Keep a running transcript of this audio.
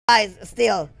guys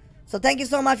still. So thank you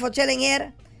so much for chilling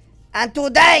here. And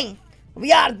today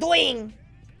we are doing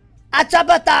a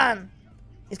chapathon.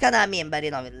 It's kind of a meme, but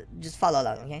you know, just follow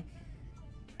along, okay?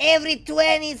 Every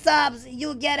 20 subs,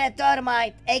 you get a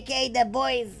thermite, aka the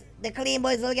boys, the clean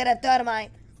boys will get a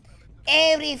thermite.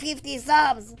 Every 50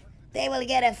 subs, they will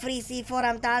get a free C4,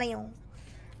 I'm telling you.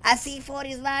 A C4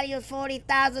 is valued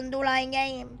 $40,000 in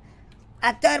game.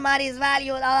 A thermite is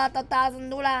valued a lot of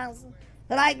 $1,000.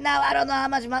 Right now, I don't know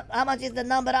how much is the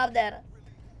number up there.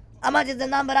 How much is the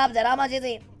number up there? How much is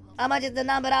it? How much is the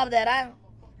number up there, huh?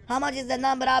 How much is the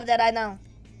number up there right now?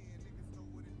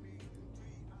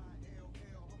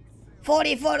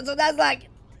 44, so that's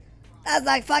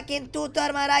like fucking 2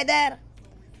 thermite right there.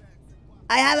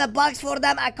 I have a box for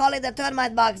them, I call it the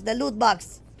thermite box, the loot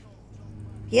box.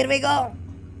 Here we go.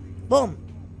 Boom.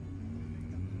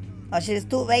 Oh shit,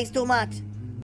 it's weighs too much.